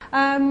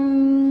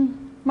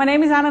My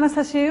name is Anna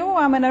Anastasiou.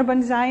 I'm an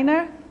urban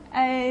designer,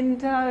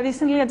 and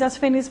recently I just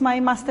finished my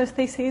master's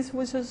thesis,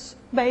 which is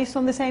based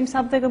on the same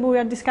subject that we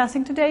are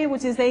discussing today,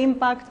 which is the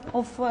impact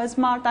of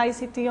smart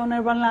ICT on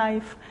urban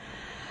life.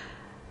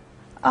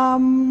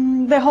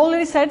 The whole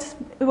research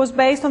was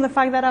based on the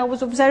fact that I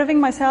was observing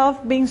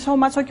myself being so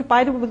much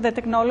occupied with the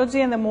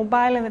technology and the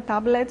mobile and the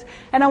tablets,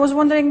 and I was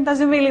wondering,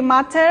 does it really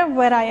matter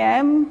where I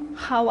am,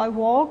 how I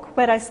walk,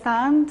 where I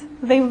stand,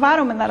 the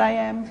environment that I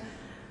am?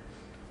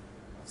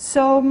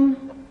 So,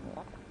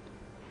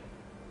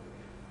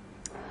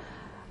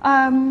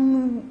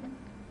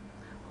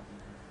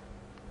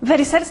 the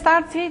research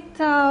started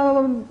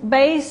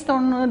based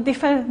on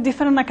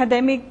different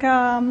academic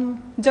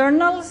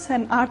journals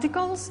and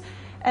articles.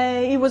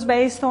 It was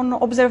based on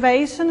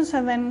observations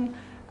and then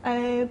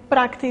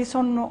practice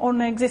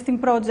on existing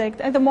project.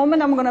 At the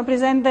moment, I'm going to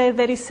present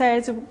the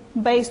research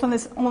based on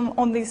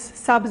this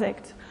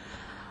subject.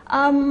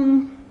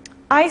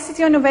 ICT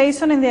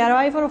innovation and the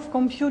arrival of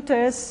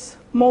computers,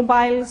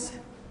 mobiles,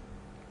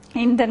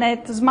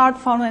 internet,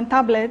 smartphones, and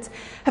tablets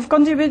have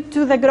contributed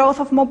to the growth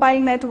of mobile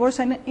networks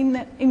and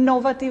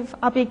innovative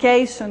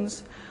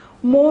applications.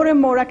 More and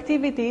more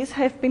activities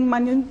have been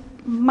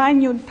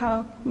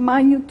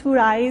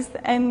miniaturized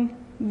and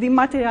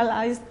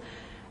dematerialized,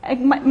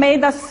 and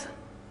made us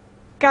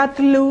cut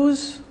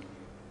loose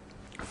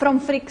from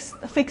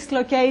fixed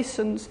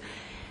locations.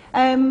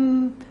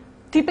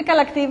 Typical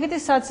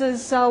activities such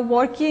as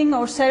working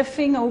or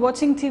surfing or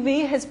watching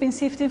TV has been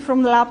shifted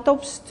from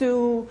laptops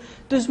to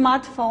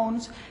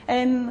smartphones,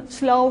 and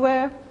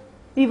slower,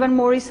 even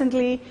more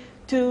recently,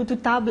 to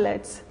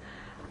tablets.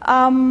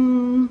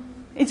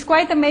 It's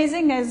quite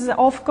amazing, as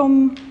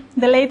Ofcom,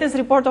 the latest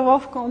report of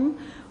Ofcom,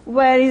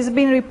 where it's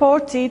been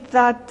reported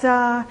that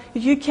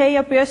UK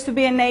appears to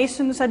be a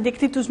nation that's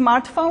addicted to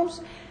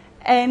smartphones,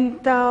 and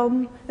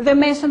they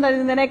mentioned that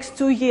in the next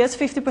 2 years,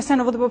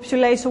 50% of the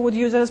population would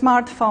use a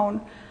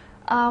smartphone.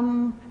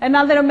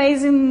 Another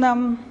amazing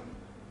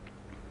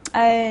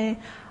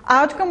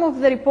outcome of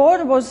the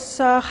report was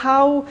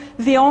how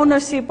the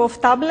ownership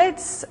of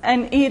tablets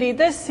and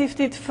e-readers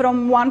shifted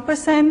from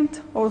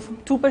 1% or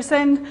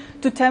 2%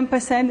 to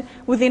 10%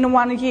 within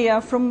 1 year,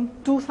 from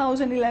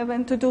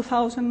 2011 to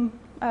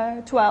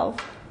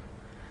 2012.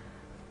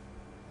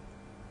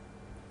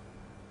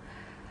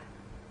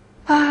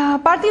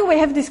 Partly we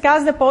have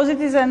discussed the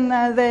positives and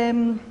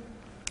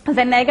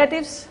the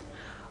negatives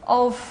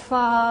of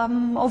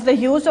the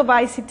use of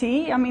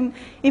ICT. I mean,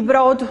 it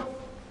brought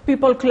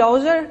people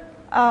closer,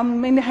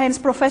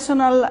 enhanced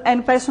professional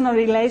and personal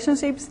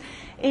relationships.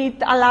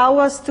 It allowed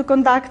us to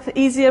conduct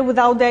easier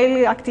without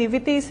daily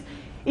activities.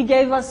 It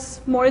gave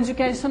us more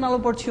educational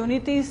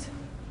opportunities.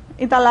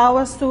 It allowed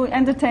us to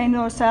entertain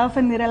ourselves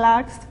and be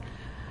relaxed.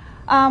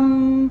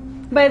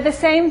 But at the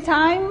same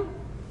time,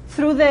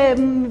 through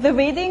the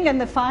reading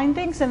and the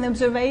findings and the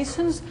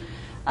observations,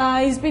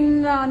 it's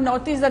been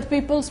noticed that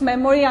people's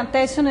memory,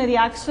 attention, and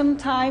reaction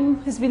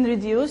time has been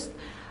reduced.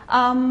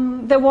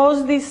 There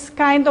was this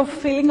kind of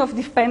feeling of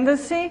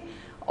dependency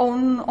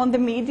on the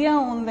media,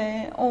 on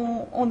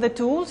the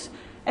tools,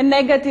 a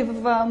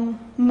negative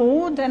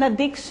mood and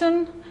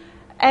addiction,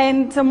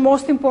 and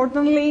most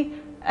importantly,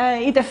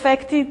 it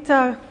affected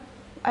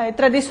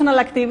traditional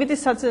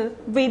activities such as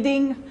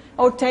reading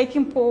or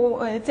taking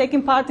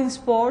part in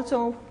sports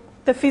or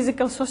the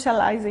physical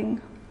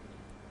socializing.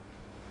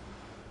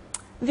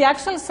 The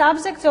actual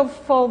subject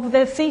of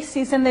the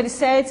thesis and the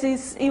research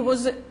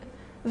was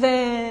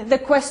the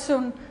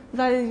question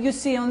that you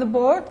see on the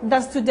board: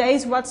 does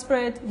today's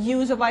widespread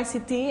use of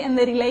ICT and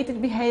the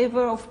related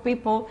behavior of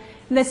people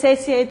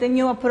necessitate a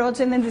new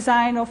approach in the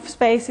design of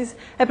spaces,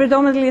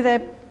 predominantly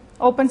the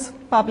open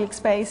public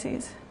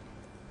spaces?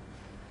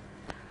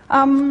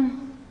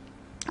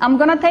 I'm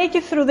going to take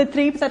you through the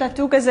trip that I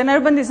took as an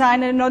urban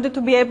designer in order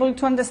to be able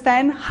to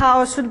understand how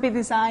I should be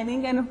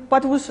designing and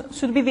what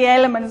should be the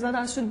elements that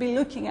I should be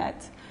looking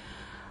at.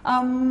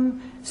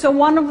 So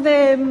one of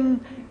the,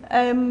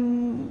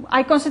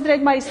 I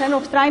concentrate my research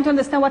of trying to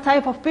understand what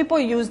type of people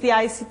use the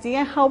ICT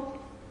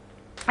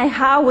and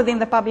how within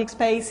the public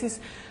spaces.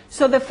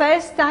 So the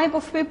first type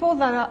of people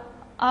that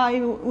I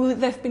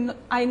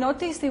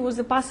noticed, it was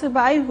the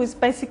passerby, who is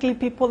basically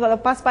people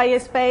that pass by a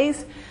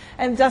space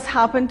and just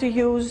happen to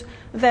use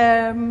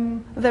their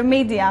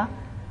media.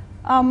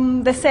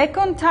 The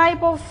second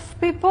type of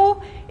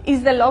people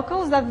is the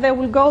locals, that they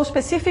will go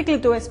specifically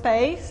to a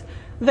space.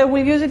 They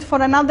will use it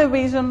for another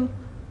reason,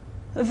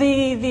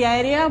 the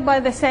area, but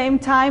at the same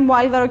time,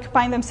 while they're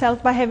occupying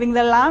themselves by having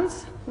their lunch,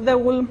 they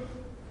will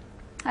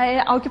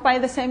occupy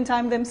at the same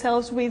time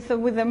themselves with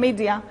the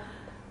media.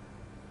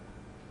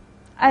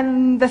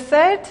 And the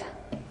third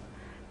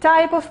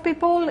type of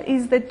people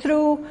is the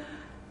true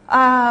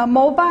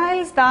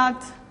mobiles,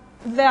 that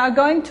they are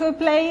going to a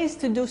place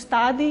to do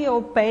study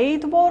or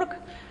paid work,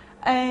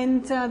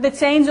 and the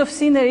change of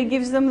scenery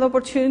gives them the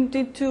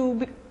opportunity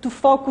to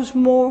focus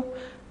more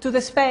to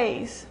the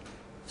space.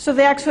 So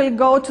they actually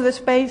go to the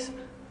space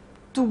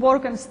to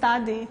work and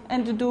study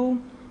and to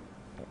do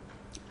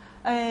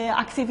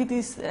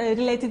activities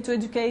related to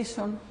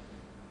education.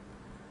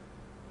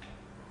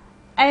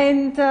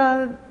 And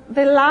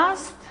the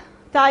last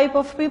type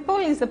of people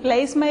is the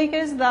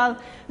placemakers, that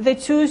they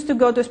choose to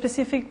go to a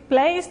specific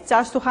place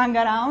just to hang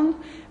around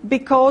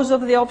because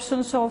of the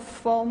options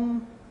of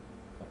the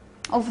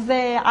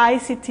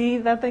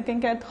ICT that they can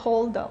get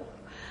hold of.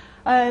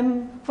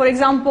 For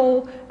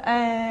example,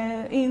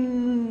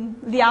 in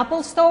the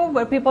Apple Store,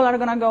 where people are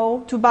going to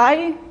go to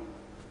buy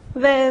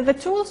the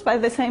tools, but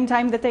at the same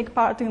time they take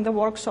part in the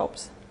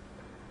workshops.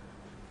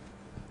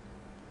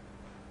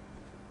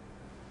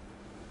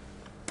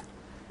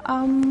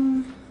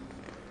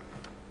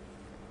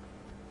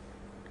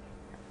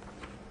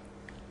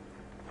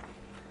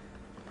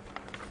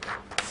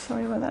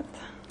 Sorry about that.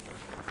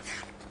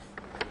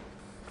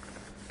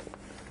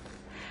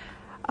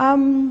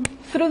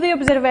 Through the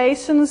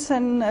observations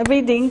and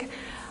reading,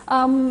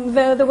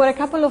 there were a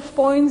couple of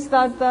points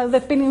that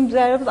have been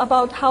observed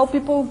about how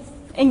people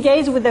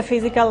engage with the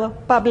physical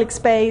public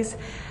space.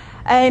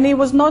 And it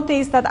was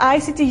noticed that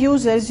ICT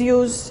users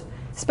use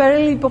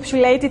sparsely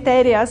populated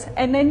areas,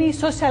 and any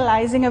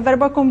socializing and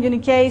verbal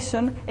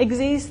communication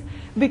exists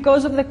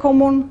because of the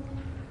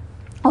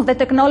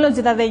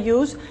technology that they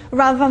use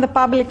rather than the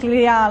public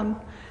realm.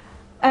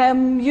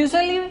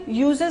 Usually,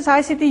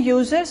 ICT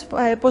users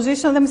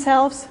position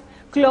themselves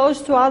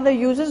close to other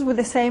users with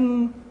the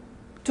same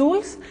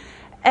tools,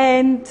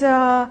 and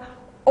some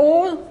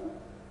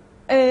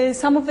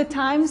of the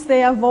times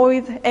they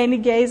avoid any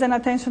gaze and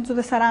attention to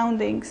the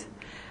surroundings.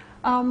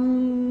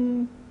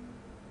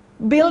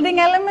 Building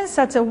elements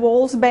such as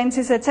walls,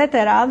 benches,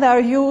 etc., they are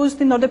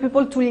used in order for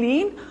people to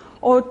lean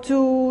or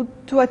to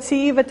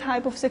achieve a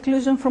type of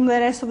seclusion from the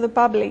rest of the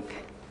public.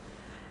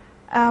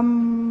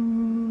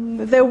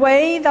 The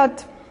way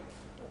that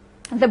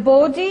the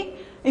body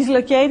is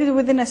located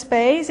within a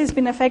space has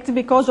been affected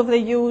because of the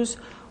use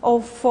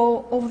of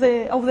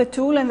the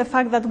tool and the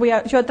fact that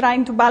you're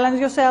trying to balance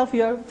yourself,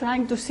 you're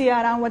trying to see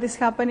around what is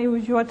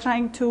happening, you are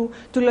trying to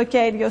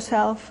locate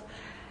yourself.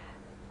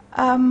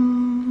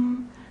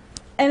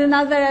 And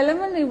another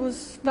element, it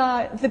was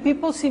that the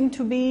people seem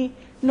to be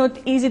not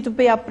easy to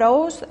be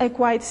approached and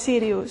quite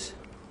serious.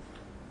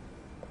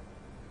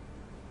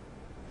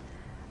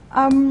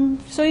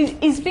 So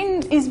it's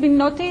been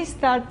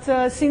noticed that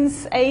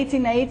since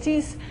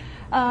 1880s,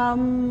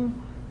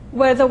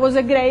 where there was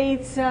a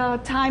great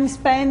time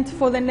spent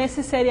for the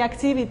necessary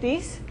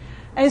activities,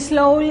 and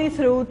slowly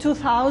through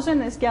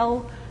 2000, as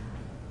Gail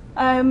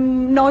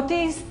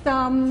noticed,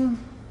 the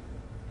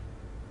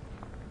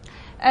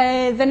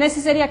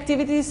necessary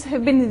activities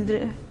have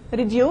been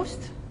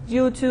reduced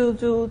due to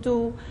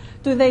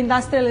the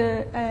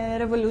Industrial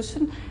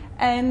Revolution,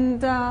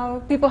 and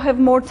people have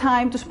more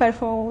time to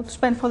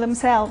spend for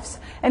themselves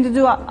and to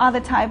do other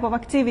type of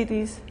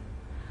activities.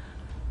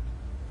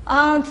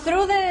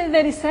 Through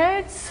the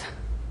research,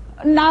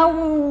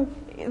 now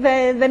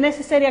the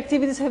necessary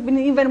activities have been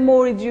even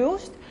more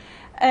reduced.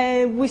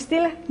 We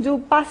still do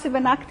passive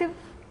and active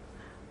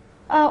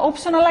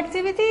optional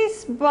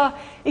activities, but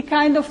it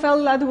kind of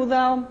felt that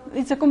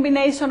it's a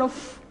combination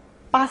of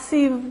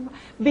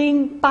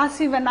being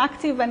passive and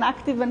active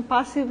and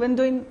passive,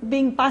 and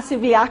being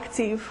passively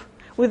active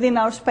within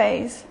our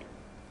space.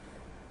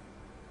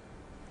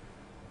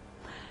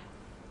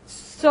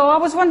 So I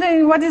was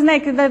wondering what is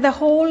next. The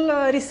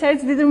whole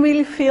research didn't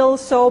really feel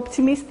so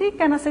optimistic,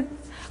 and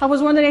I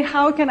was wondering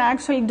how can I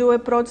actually do a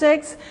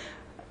project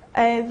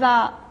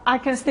that I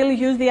can still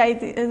use the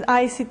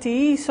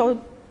ICT, so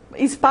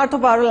it's part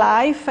of our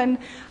life, and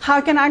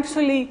how can I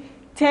actually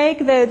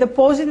take the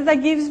positive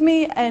that gives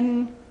me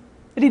and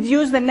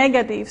reduce the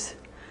negatives.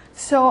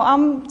 So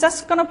I'm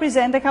just going to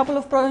present a couple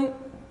of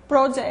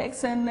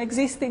projects and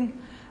existing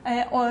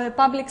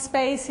public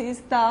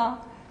spaces that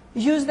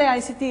use the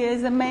ICT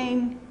as the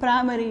main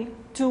primary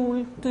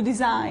tool to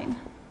design.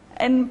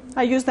 And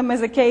I use them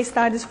as a case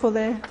studies for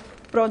the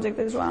project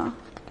as well.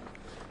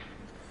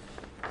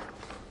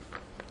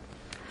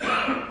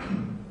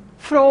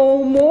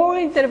 From more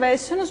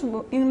interventions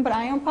in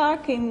Bryant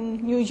Park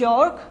in New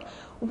York,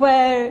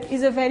 where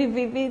is a very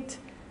vivid,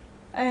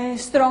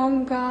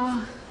 strong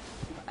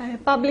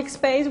public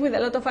space with a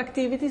lot of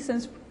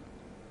activities,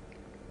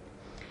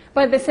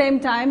 but at the same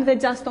time they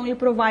just only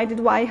provided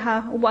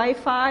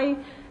Wi-Fi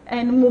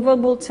and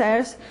movable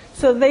chairs,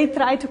 so they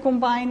try to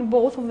combine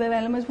both of the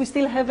elements. We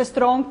still have a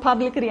strong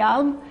public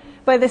realm,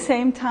 but at the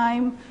same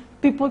time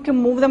people can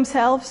move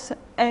themselves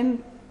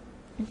and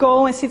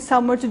go and sit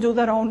somewhere to do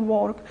their own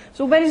work.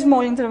 So very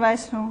small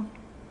intervention.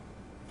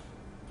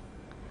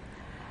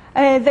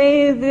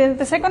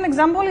 The second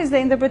example is the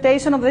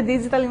interpretation of the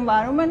digital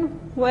environment,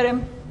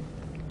 where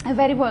a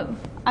very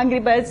Angry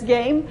Birds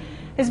game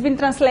has been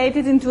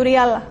translated into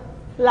real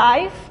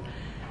life.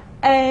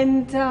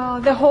 And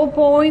the whole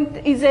point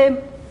is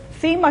a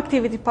theme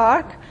activity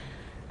park.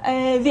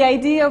 The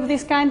idea of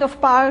this kind of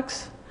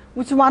parks,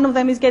 which one of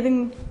them is got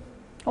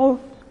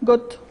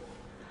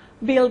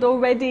built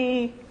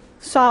already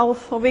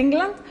south of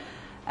England.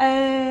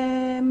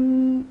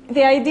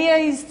 The idea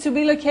is to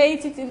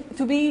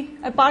be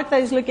a park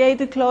that is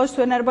located close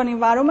to an urban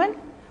environment,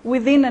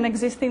 within an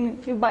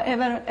existing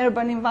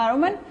urban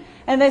environment,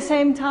 and at the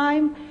same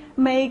time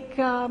make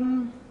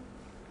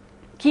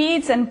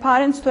kids and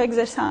parents to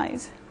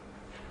exercise.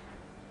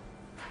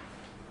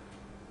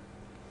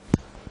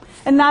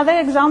 Another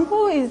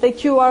example is the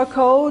QR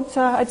code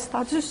at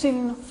Status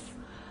in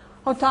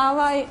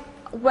Ottawa,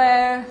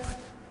 where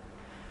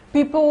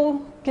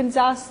people can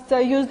just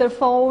use their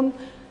phone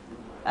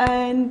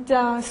and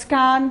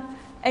scan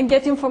and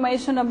get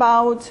information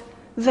about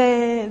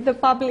the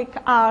public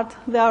art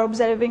they are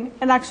observing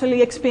and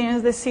actually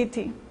experience the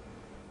city.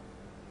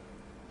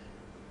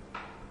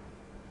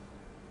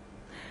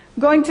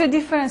 Going to a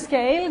different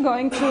scale,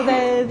 going to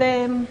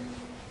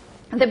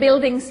the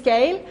building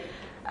scale,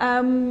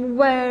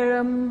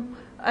 where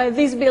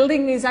this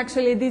building is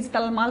actually a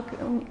digital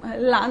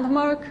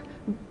landmark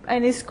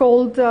and is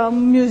called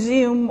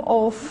Museum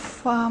of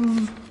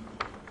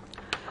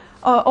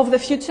the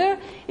Future.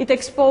 It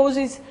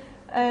exposes,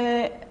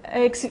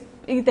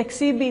 it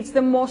exhibits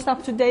the most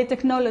up-to-date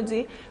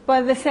technology,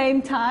 but at the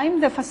same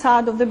time the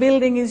facade of the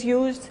building is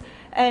used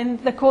and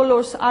the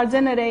colors are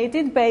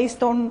generated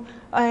based on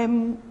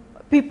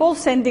people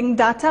sending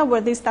data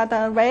where these data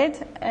are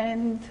read,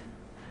 and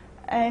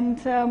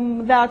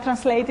they are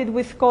translated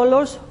with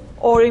colors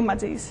or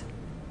images.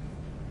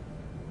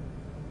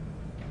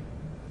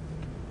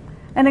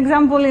 An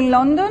example in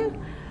London,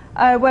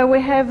 where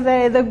we have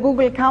the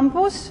Google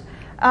campus,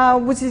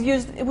 which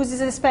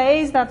is a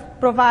space that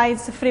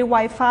provides free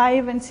Wi-Fi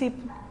and cheap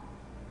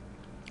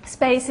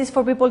spaces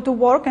for people to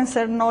work and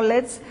share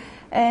knowledge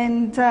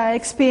and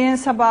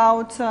experience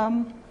about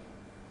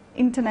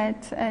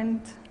internet and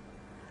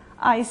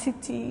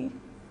ICT.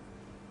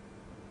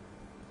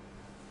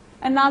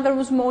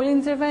 Another small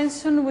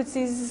intervention, which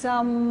is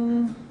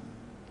the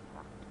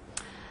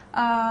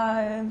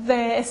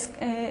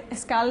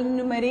Escale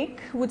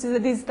Numérique, which is a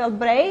digital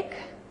break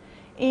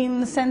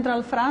in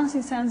central France,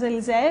 in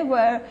Saint-Élysées,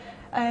 where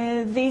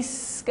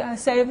these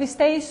service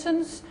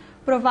stations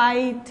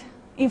provide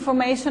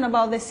information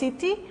about the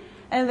city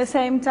and at the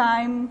same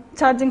time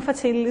charging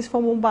facilities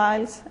for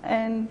mobiles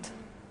and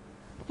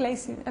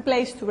a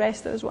place to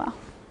rest as well.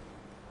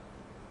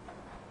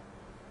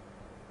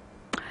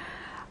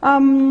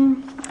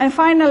 A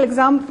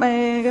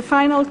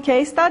final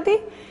case study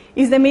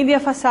is the Media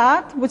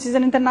Facade, which is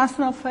an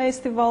international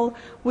festival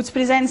which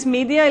presents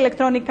media,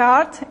 electronic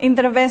art,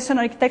 intervention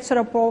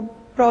architectural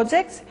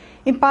projects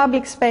in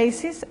public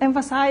spaces,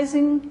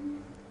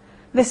 emphasizing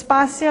the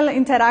spatial,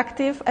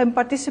 interactive, and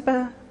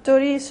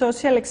participatory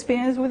social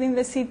experience within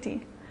the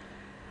city.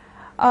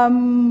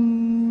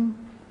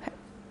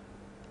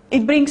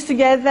 It brings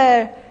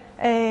together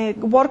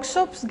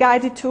workshops,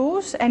 guided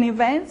tours, and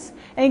events,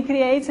 and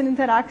creates an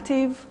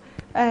interactive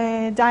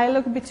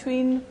dialogue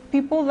between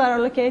people that are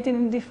located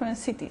in different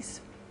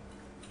cities.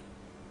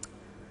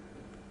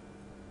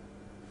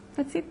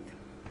 That's it.